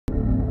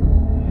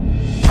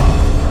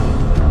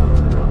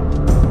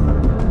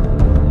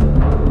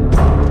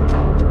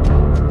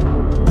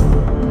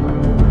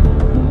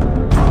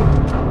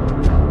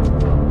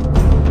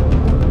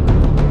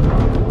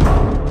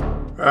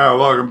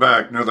Welcome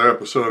back. Another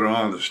episode of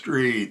On the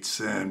Streets.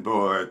 And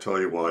boy, I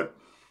tell you what.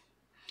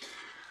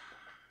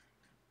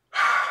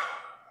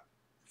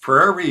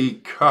 For every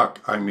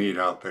cuck I meet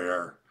out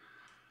there,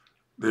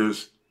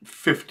 there's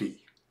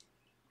 50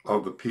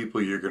 of the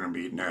people you're going to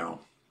meet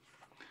now.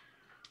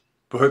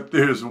 But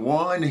there's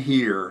one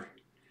here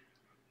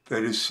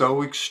that is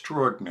so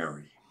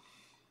extraordinary.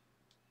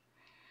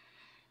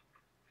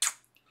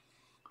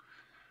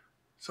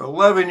 So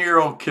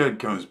 11-year-old kid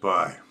comes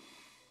by.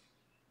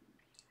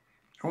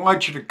 I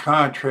want you to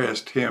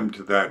contrast him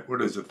to that,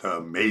 what is it, the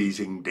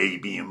amazing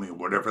Damien,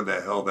 whatever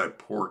the hell that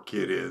poor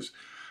kid is.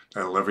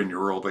 That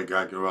 11-year-old they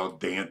got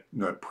out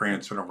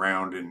prancing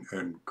around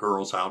in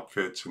girls'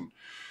 outfits and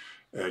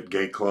at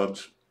gay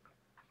clubs.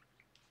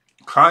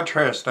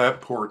 Contrast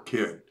that poor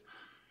kid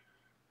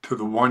to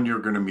the one you're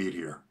going to meet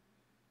here.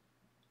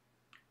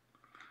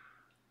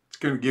 It's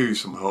going to give you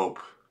some hope.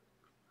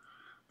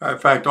 In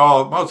fact,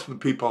 most of the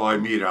people I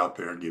meet out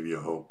there give you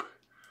hope.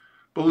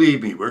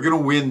 Believe me, we're going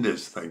to win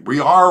this thing.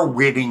 We are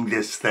winning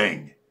this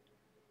thing.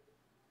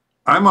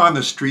 I'm on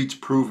the streets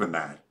proving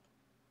that.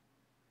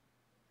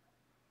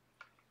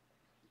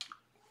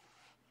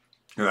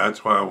 And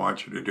that's what I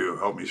want you to do.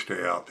 Help me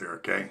stay out there,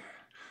 okay?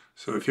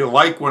 So if you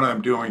like what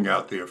I'm doing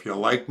out there, if you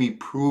like me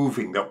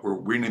proving that we're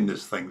winning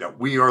this thing, that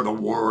we are the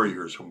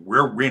warriors and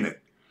we're winning,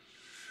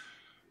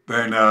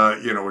 then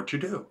you know what you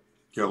do.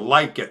 You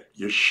like it,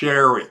 you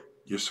share it,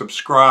 you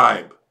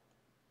subscribe.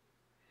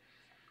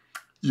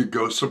 You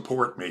go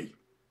support me.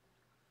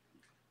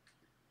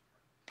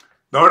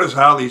 Notice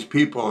how these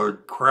people are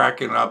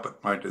cracking up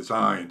at my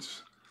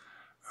designs.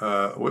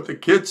 What the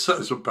kid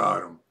says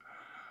about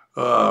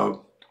them.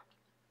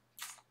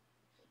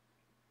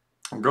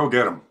 Go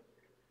get them.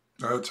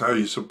 That's how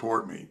you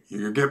support me.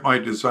 You get my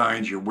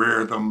designs, you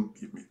wear them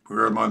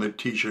on the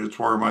t-shirts,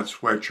 wear them on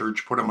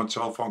sweatshirts, put them on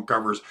cell phone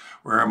covers,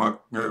 put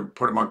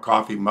them on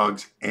coffee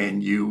mugs,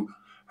 and you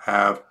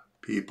have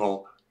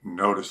people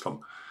notice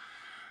them.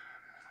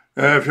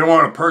 If you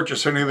want to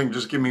purchase anything,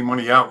 just give me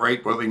money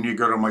outright. Well, then you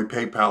go to my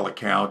PayPal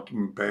account,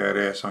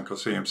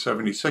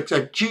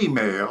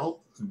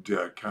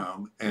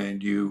 badassunclesam76@gmail.com,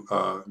 and you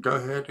go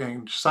ahead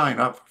and sign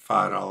up for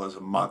 $5 a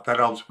month. That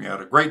helps me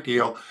out a great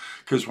deal,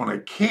 because when I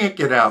can't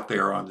get out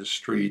there on the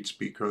streets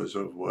because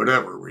of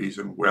whatever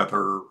reason,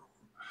 weather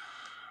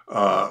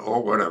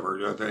or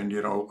whatever, then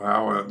you know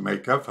how I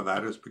make up for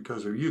that is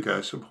because of you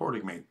guys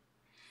supporting me.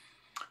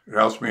 It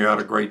helps me out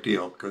a great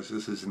deal, because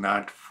this is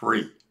not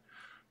free.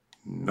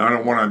 None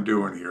of what I'm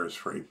doing here is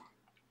free.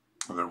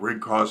 The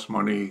rig costs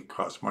money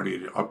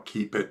to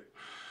upkeep it.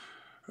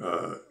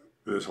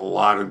 There's a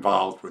lot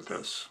involved with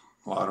this,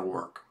 a lot of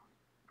work.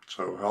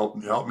 So help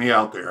me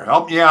out there.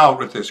 Help me out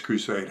with this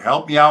crusade.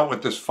 Help me out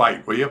with this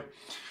fight, will you?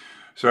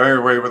 So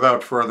anyway,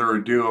 without further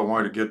ado, I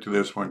want to get to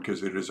this one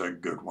because it is a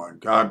good one.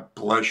 God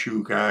bless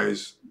you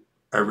guys,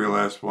 every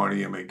last one of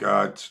you. May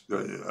God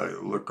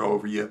look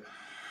over you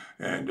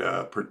and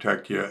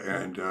protect you.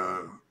 And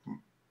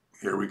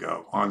here we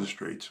go, on the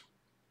streets.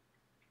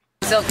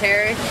 Still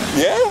carry?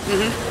 Yeah?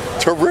 Mm-hmm.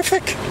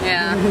 Terrific.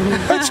 Yeah.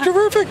 That's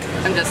terrific.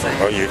 I'm just saying.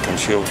 Oh, you can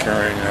still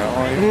carry now,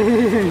 are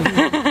you?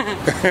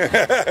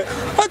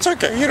 That's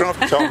okay. You don't have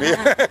to tell me.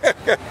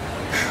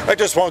 I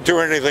just won't do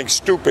anything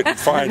stupid and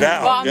find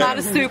out. Well, I'm not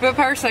a stupid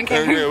person,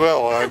 Karen.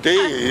 Well,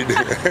 indeed.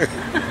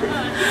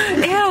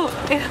 Ew.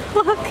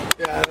 Look.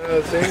 Yeah, I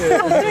know. Seen it.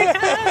 Oh,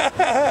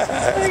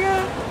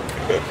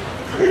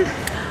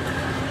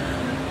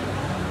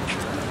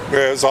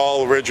 It's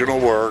all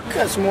original work.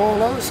 Got some more of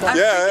those. I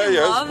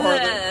Yeah. love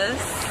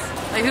this.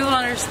 Like, people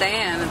don't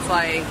understand. It's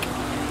like,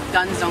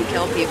 guns don't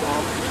kill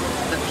people.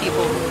 The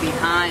people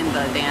behind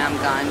the damn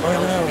gun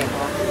kills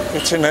people.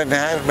 It's an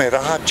inanimate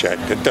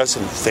object. It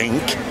doesn't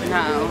think.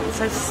 No, it's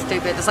so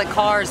stupid. It's like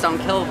cars don't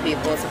kill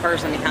people. It's the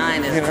person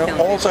behind it. You know,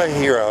 killing all people. I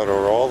hear out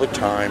there all the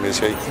time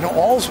is,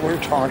 all we're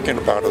talking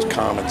about is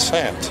common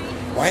sense.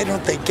 Why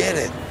don't they get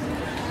it?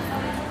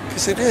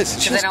 Because it is.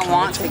 Because they don't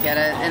want to get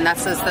it, and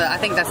that's just I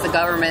think that's the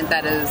government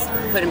that is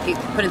putting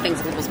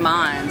things in people's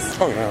minds.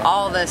 Oh, yeah.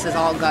 All this is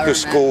all government. The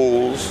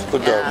schools, the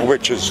government,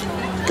 which is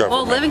government.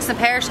 Well, Livingston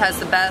Parish has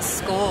the best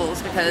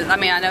schools because, I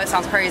mean, I know it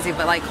sounds crazy,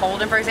 but like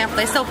Holden, for example,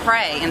 they still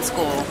pray in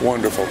school.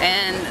 Wonderful.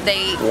 And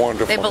they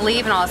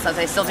believe in all that stuff.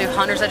 They still do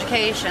hunter's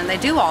education. They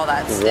do all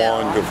that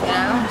still. Wonderful. You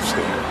know?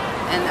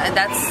 And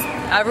that's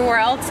everywhere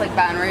else, like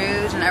Baton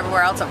Rouge and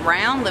everywhere else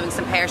around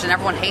Livingston Parish, and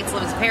everyone hates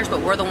Livingston Parish,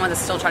 but we're the ones that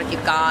still try to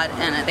keep God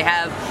in it. They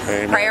have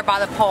prayer by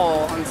the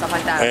pole and stuff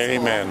like that.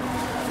 Amen.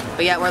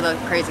 But yet we're the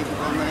crazy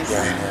people in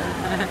Livingston.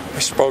 Yeah. I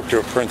spoke to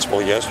a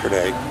principal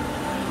yesterday,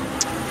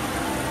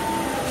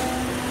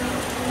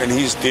 and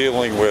he's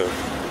dealing with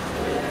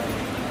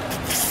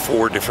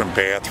 4 different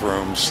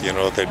bathrooms,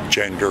 the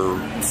gender.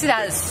 See,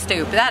 that is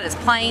stupid. That is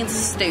plain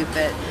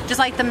stupid. Just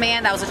like the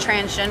man that was a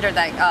transgender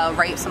that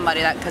raped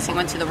somebody because he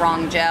went to the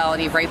wrong jail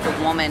and he raped a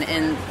woman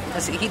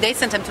because they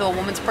sent him to a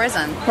woman's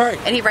prison. Right.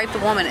 And he raped a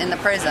woman in the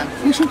prison.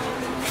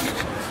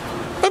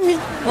 I mean,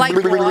 like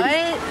what?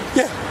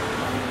 Yeah.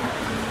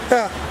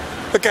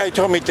 A guy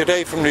told me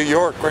today from New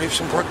York,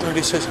 Graves in Brooklyn,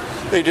 he says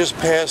they just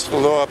passed a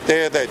law up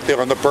there that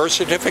on the birth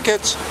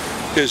certificates,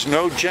 there's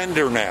no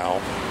gender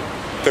now.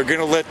 They're going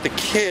to let the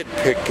kid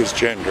pick his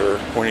gender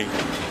when he...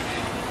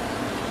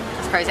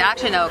 It's crazy. I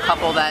actually know a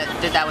couple that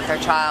did that with their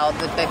child.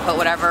 That they put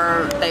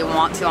whatever they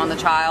want to on the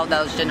child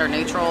that was gender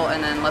neutral,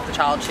 and then let the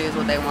child choose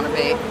what they want to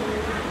be.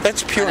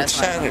 That's pure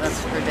insanity.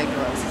 That's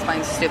ridiculous. It's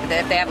plain stupid.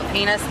 If they have a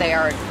penis, they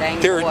are a dang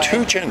There boy. are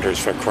two genders,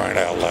 for crying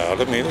out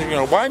loud. I mean,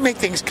 why make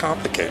things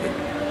complicated?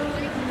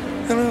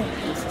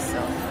 It's just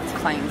silly. It's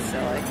plain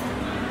silly.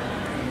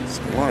 It's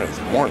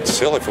more than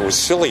silly. If it was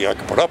silly, I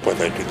could put up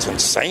with it. It's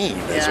insane,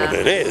 is what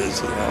it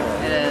is.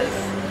 It is.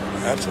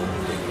 Absolutely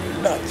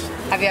nuts.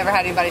 Have you ever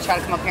had anybody try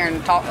to come up here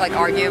and talk, like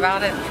argue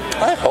about it?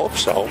 I hope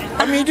so.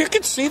 I mean, you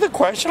can see the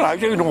question. I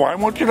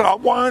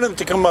want them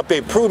to come up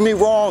here, prove me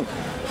wrong,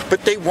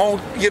 but they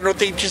won't.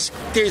 They just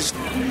they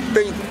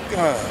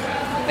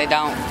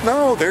don't.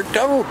 No, they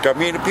don't. I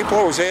mean, people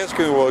always ask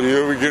me, "Well, do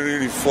you ever get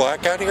any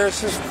flack out here?" I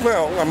says,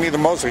 "Well, I mean, the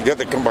most they get,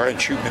 they come by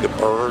and shoot me the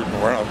bird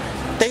and run.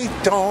 They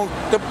don't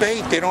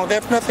debate. They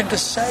have nothing to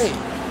say."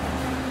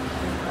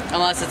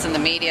 Unless it's in the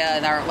media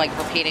and they're like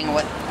repeating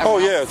what everyone Oh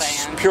yeah, else is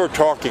it's saying. pure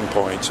talking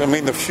points. I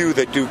mean, the few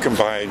that do come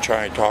by and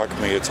try and talk to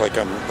me, it's like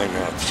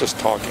it's just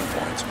talking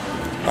points.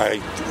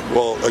 I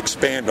will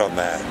expand on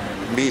that.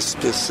 Be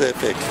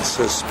specific.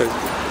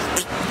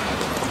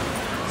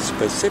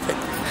 Specific.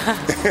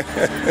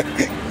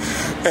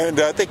 And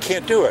they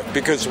can't do it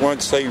because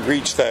once they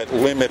reach that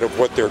limit of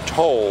what they're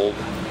told,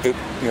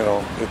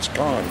 it's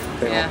gone.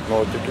 They don't know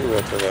what to do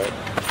after that.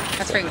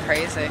 That's freaking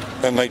crazy.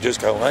 Then they just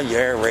go, "Well,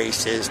 you're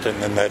racist,"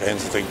 and then that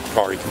ends the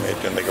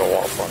argument, and they go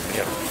off on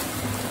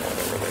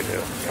whatever they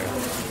do.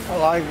 I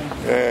like them.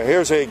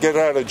 Here's a get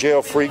out of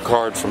jail free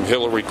card from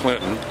Hillary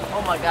Clinton.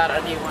 Oh my God, I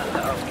need one of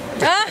those.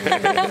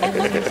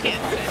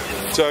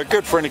 It's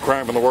good for any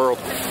crime in the world.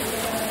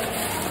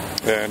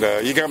 And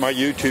you got my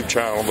YouTube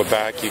channel on the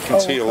back. You can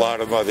see a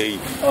lot of the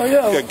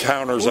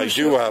encounters I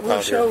do have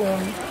out here.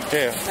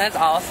 Yeah. That's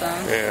awesome.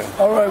 Yeah.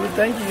 All right, well,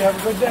 thank you. Have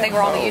a good day. I think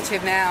we're on the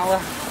YouTube now.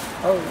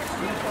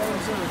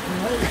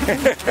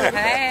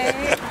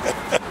 Hey.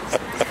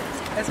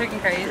 That's freaking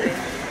crazy.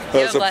 It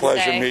was a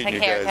pleasure meeting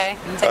you guys. Okay?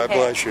 God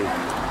bless you.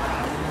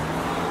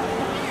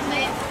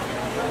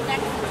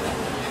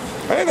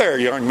 Hey there,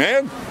 young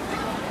man.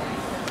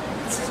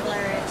 This is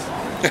hilarious.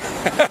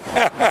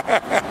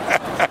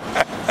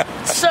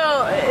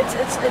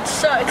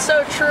 It's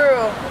so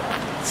true.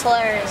 It's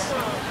hilarious.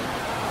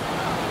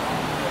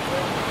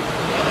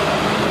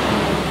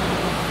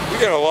 You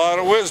got a lot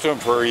of wisdom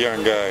for a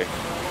young guy.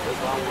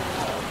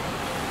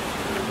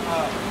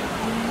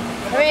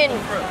 I mean,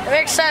 it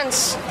makes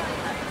sense.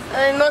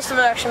 I mean, most of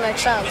it actually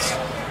makes sense.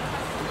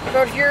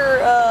 But if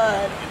you're,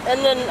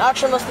 and then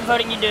actually most of the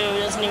voting you do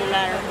doesn't even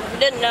matter. If you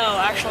didn't know,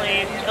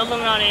 actually,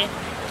 Illuminati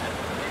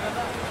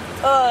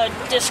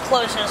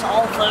discloses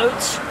all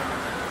votes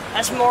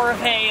as more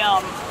of a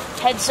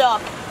heads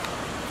up.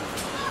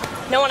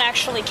 No one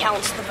actually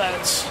counts the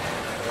votes.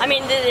 I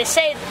mean, they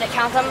say they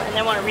count them and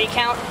they want to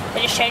recount.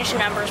 They just change the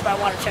numbers by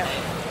 1 or 2.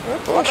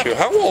 Bless you.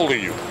 How old are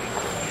you?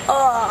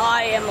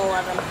 I am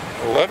 11.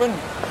 11?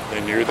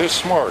 And you're this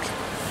smart.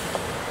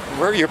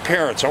 Where are your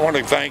parents? I want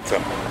to thank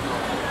them.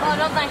 Oh,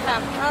 don't thank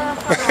them.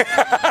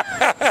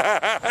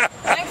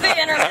 Thank the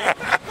internet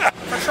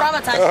for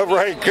traumatizing. All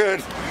right,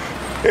 good.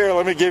 Here,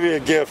 let me give you a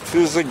gift.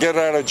 This is a get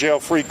out of jail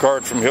free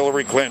card from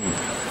Hillary Clinton.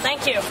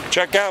 Thank you.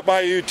 Check out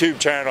my YouTube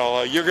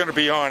channel. You're going to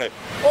be on it.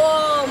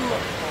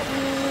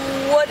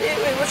 What's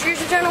your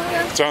YouTube channel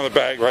again? It's on the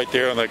back, right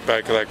there on the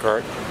back of that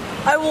card.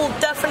 I will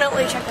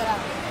definitely check that out.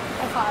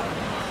 High five.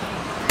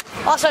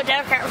 Also,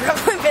 Democrat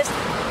Republican business.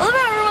 I love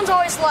how everyone's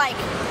always like,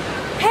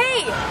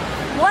 "Hey,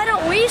 why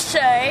don't we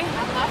say?"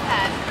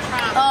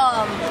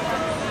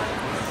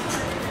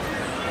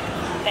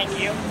 Thank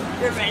you.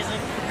 You're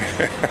amazing.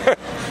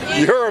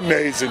 You're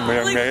amazing,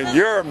 man.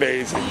 You're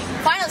amazing.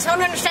 Finally,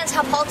 someone understands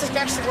how politics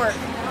actually work.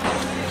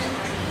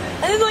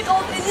 And then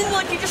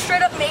you just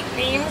straight up make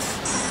memes.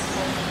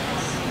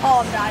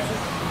 Oh, I'm dying.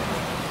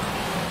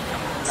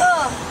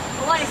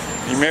 Life.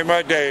 You made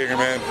my day,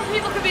 man.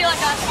 People could be like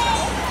us.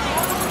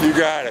 You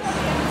got it.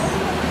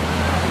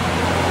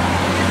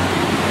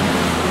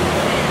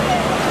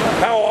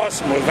 How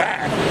awesome was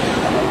that?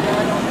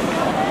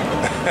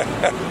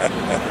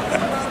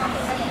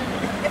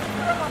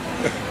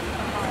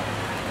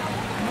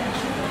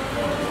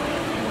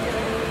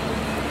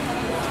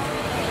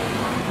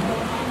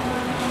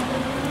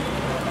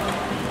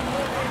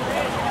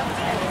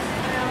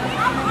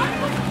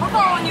 I'm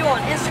following you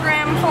on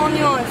Instagram, I'm following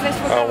you on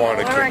Facebook. I want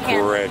to wherever I can.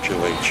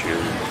 congratulate you.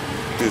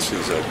 This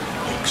is an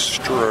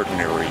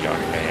extraordinary young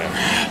man.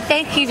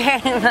 Thank you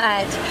very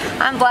much.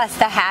 I'm blessed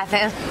to have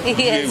him.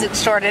 He is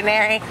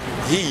extraordinary.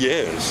 He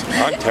is.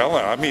 I'm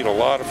telling you, I meet a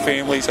lot of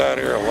families out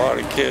here, a lot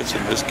of kids,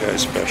 and this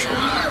guy's special.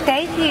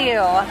 Thank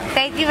you.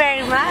 Thank you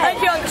very much.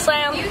 Thank you, Uncle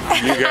Sam. You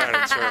got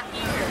it, sir.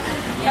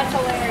 That's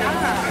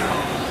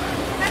hilarious.